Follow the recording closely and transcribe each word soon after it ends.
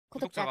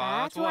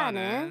구독자가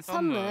좋아하는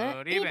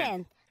선물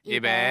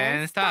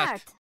이벤트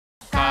스타트.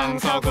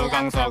 강서구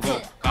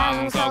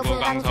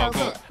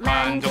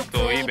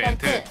만족도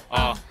이벤트.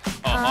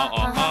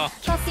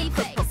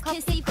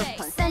 키스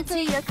쿠폰 send to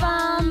your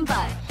phone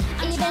boy.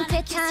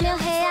 이벤트에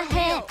참여해야